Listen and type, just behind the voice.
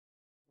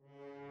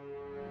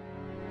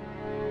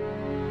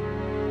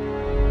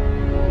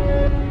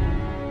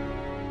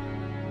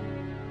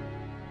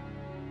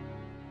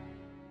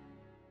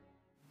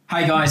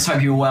Hey guys,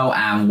 hope you're well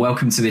and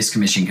welcome to this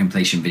commission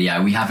completion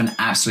video. We have an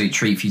absolute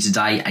treat for you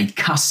today, a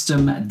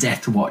custom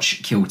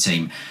Deathwatch Kill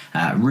Team.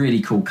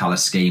 Really cool colour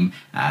scheme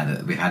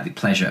that we've had the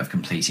pleasure of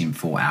completing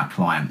for our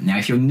client. Now,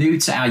 if you're new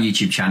to our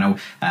YouTube channel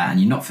and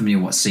you're not familiar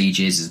with what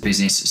Siege is as a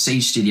business,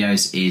 Siege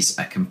Studios is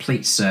a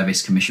complete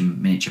service commission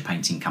miniature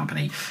painting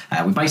company.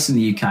 We're based in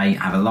the UK,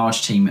 have a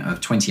large team of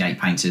 28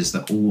 painters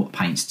that all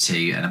paint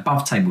to an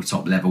above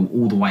tabletop level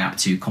all the way up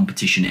to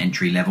competition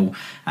entry level.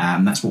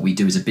 That's what we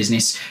do as a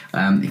business.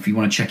 If you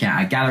want to check out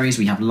our galleries,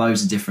 we have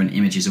loads of different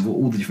images of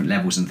all the different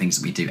levels and things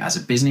that we do as a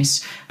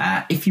business.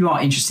 If you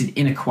are interested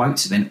in a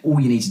quote, then all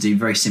you need to do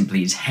very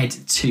simply is head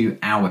to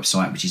our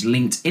website, which is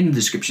linked in the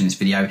description of this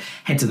video.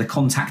 Head to the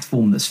contact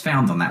form that's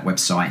found on that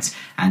website,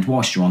 and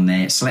whilst you're on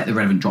there, select the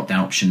relevant drop-down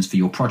options for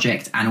your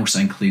project and also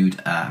include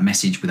a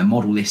message with a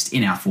model list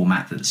in our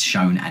format that's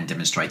shown and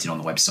demonstrated on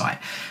the website.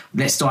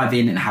 Let's dive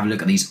in and have a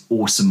look at these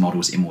awesome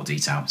models in more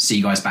detail. See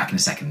you guys back in a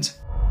second.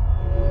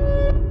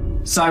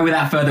 So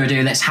without further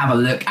ado, let's have a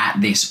look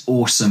at this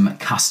awesome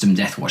custom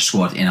Deathwatch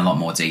squad in a lot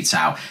more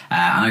detail.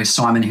 I know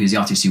Simon, who's the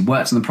artist who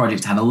worked on the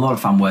project, had a lot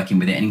of fun working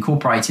with it and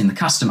incorporating the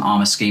custom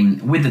armour scheme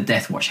with the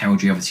Deathwatch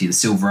heraldry, obviously the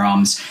silver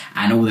arms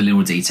and all the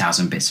little details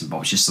and bits and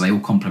bobs, just so they all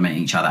complement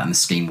each other and the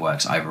scheme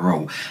works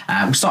overall.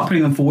 We'll start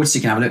putting them forward so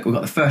you can have a look. We've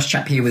got the first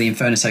chap here with the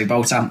Infernus Heavy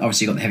Bolter.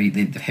 Obviously you've got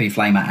the heavy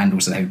flamer and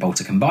also the heavy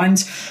bolter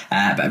combined.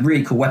 But a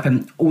really cool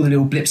weapon. All the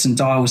little blips and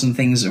dials and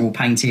things are all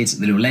painted.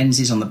 The little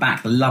lenses on the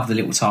back. I love the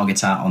little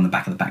targeter on the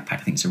back of the backpack. I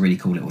think it's a really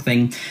cool little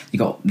thing. You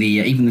got the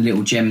even the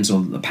little gems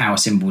or the power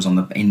symbols on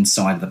the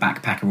inside of the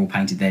backpack are all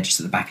painted there just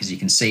at the back, as you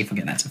can see, if I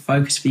get that to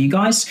focus for you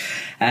guys.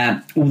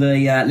 All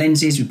the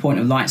lenses with point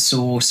of light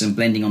source and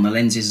blending on the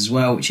lenses as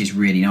well, which is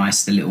really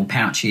nice. The little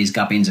pouches,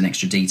 gubbins and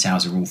extra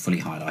details are all fully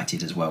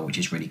highlighted as well, which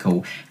is really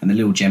cool. And the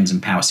little gems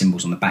and power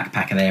symbols on the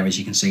backpack are there, as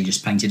you can see,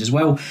 just painted as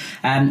well.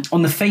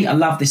 On the feet, I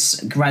love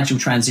this gradual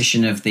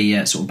transition of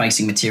the sort of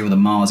basing material, the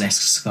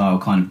Mars-esque style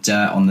kind of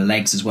dirt on the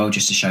legs as well,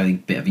 just to show a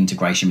bit of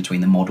integration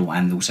between the model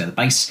and also the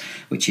base,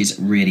 which is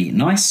really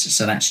nice.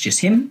 So that's just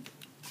him.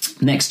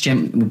 Next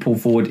gem we'll pull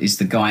forward is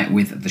the guy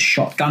with the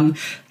shotgun.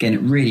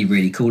 Again,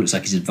 really cool. Looks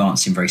like he's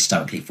advancing very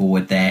stoically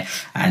forward there.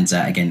 And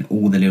again,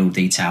 all the little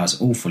details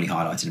all fully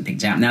highlighted and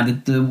picked out. Now,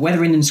 the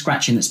weathering and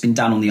scratching that's been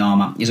done on the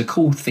armour is a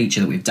cool feature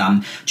that we've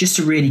done just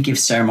to really give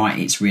Ceramite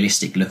its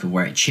realistic look of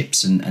where it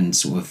chips and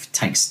sort of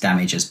takes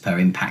damage as per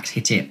impact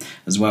hit it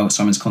as well.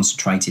 Simon's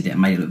concentrated it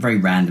and made it look very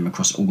random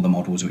across all the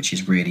models, which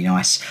is really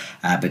nice.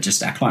 But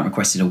just our client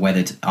requested a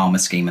weathered armour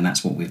scheme, and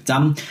that's what we've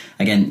done.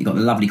 Again, you've got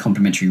the lovely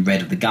complementary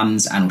red of the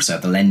guns and also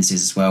the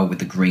lenses as well, with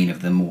the green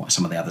of them or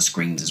some of the other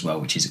screens as well,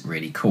 which is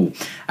really cool.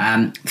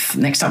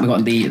 Next up, we've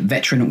got the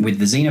veteran with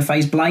the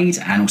Xenophase blade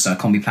and also a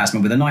combi plasma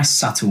with a nice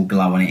subtle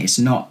glow on it. It's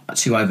not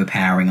too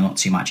overpowering or not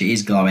too much. It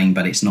is glowing,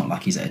 but it's not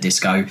like he's at a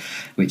disco,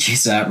 which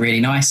is really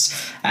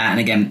nice. And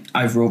again,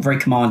 overall, very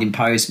commanding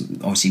pose.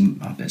 Obviously,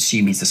 I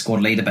assume he's the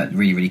squad leader, but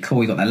really cool.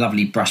 You've got that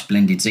lovely brush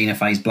blended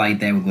Xenophase blade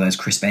there with all those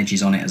crisp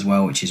edges on it as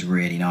well, which is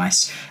really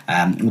nice.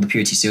 All the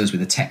purity seals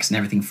with the text and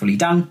everything fully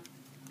done.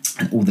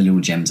 And all the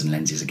little gems and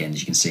lenses, again, as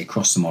you can see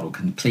across the model,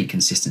 complete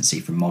consistency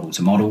from model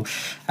to model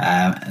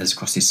as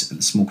across this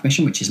small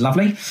commission, which is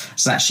lovely.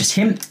 So that's just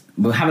him.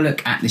 We'll have a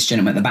look at this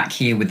gentleman at the back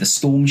here with the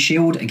Storm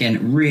Shield.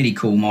 Again, really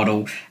cool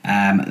model.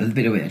 A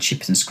bit of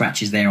chips and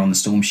scratches there on the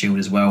Storm Shield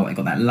as well. It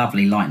got that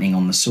lovely lightning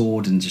on the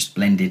sword and just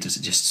blended,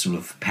 just sort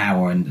of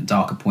power and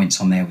darker points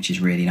on there, which is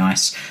really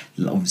nice.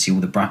 Obviously, all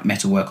the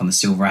metal work on the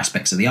silver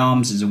aspects of the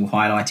arms is all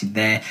highlighted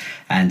there.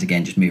 And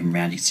again, just moving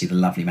around, you can see the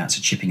lovely amounts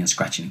of chipping and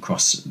scratching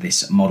across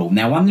this model.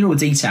 Now, one little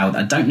detail that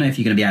I don't know if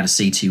you're going to be able to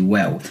see too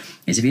well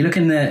is if you look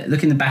in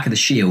the back of the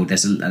shield,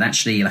 there's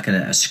actually like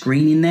a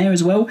screen in there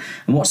as well.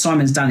 And what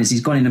Simon's done is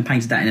he's gone in and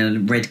painted that in a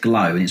red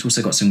glow, and it's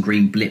also got some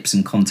green blips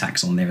and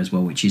contacts on there as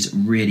well, which is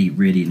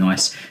really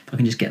nice. If I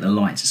can just get the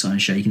light to sort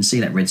of show, you can see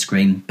that red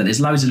screen, but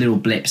there's loads of little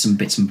blips and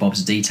bits and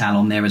bobs of detail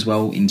on there as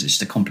well, in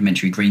just a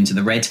complementary green to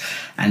the red.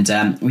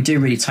 And we do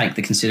really take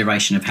the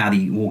consideration of how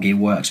the war gear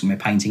works when we're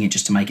painting it,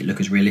 just to make it look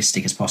as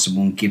realistic as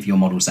possible and give your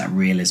models that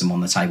realism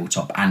on the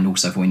tabletop and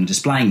also for when you're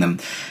displaying them.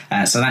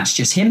 So that's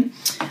just him.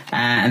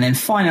 And then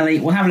finally,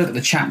 we'll have a look at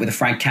the chap with the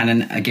frag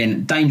cannon.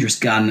 Again, dangerous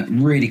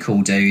gun, really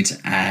cool dude,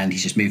 and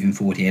he's just moving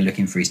forward here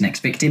looking for his next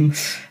victim.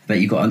 But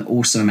you've got an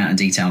awesome amount of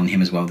detail on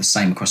him as well, the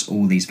same across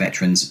all these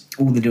veterans.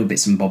 All the little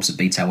bits and bobs of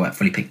detail work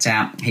fully picked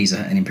out. He's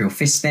an Imperial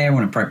Fist there,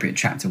 or an appropriate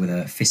chapter with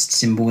a fist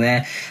symbol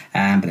there.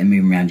 But then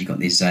moving around, you've got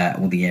these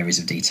all the areas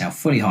of detail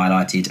fully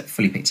highlighted,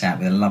 fully picked out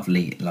with a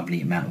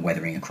lovely amount of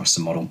weathering across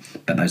the model.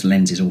 But those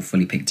lenses all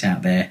fully picked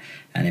out there,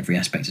 and every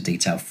aspect of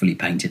detail fully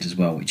painted as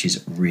well, which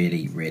is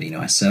really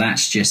nice. So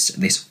that's just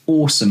this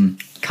awesome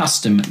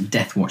custom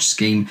Deathwatch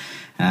scheme.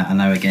 I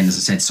know, again, as I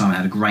said, Simon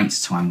had a great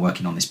time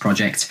working on this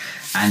project,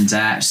 and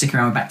stick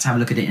around, we're back to have a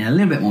look at it in a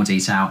little bit more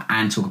detail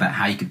and talk about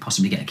how you could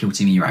possibly get a kill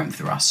team of your own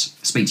through us.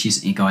 Speak to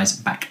you guys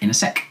back in a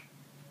sec.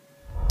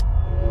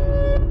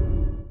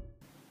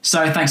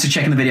 So thanks for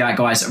checking the video out,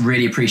 guys. I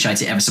really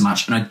appreciate it ever so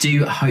much. And I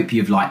do hope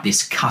you've liked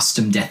this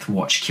custom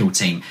Deathwatch Kill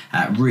Team.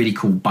 Really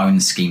cool bone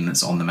scheme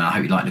that's on them. And I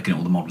hope you like looking at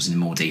all the models in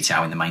more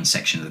detail in the main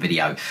section of the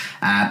video.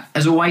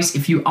 As always,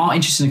 if you are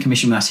interested in a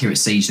commission with us here at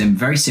Siege, then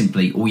very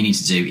simply, all you need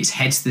to do is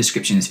head to the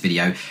description of this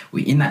video.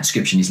 In that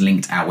description is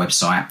linked our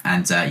website.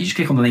 And you just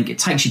click on the link. It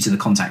takes you to the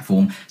contact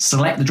form.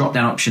 Select the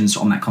drop-down options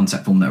on that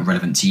contact form that are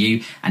relevant to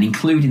you. And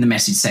include in the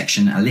message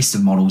section a list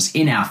of models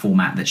in our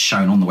format that's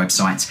shown on the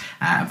website.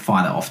 And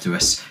fire that off to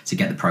us to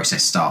get the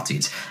process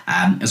started.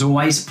 As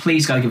always,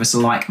 please go give us a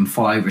like and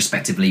follow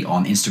respectively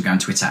on Instagram,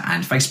 Twitter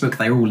and Facebook.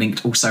 They're all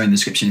linked also in the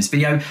description of this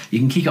video. You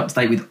can keep up to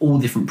date with all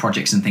different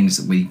projects and things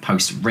that we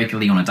post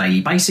regularly on a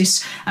daily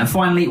basis. And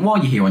finally, while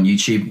you're here on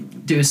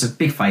YouTube, do us a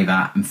big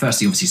favour and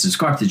firstly obviously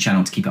subscribe to the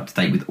channel to keep up to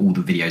date with all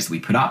the videos that we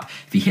put up.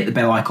 If you hit the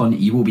bell icon,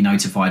 you will be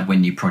notified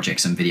when new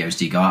projects and videos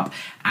do go up.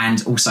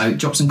 And also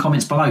drop some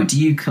comments below. Do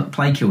you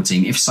play Kill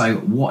Team? If so,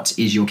 what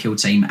is your Kill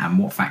Team and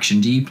what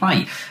faction do you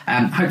play?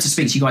 Hope to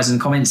speak to you guys in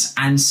the comments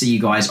and see you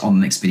guys on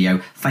the next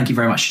video. Thank you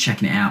very much for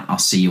checking it out. I'll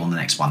see you on the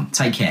next one.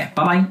 Take care.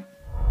 Bye bye.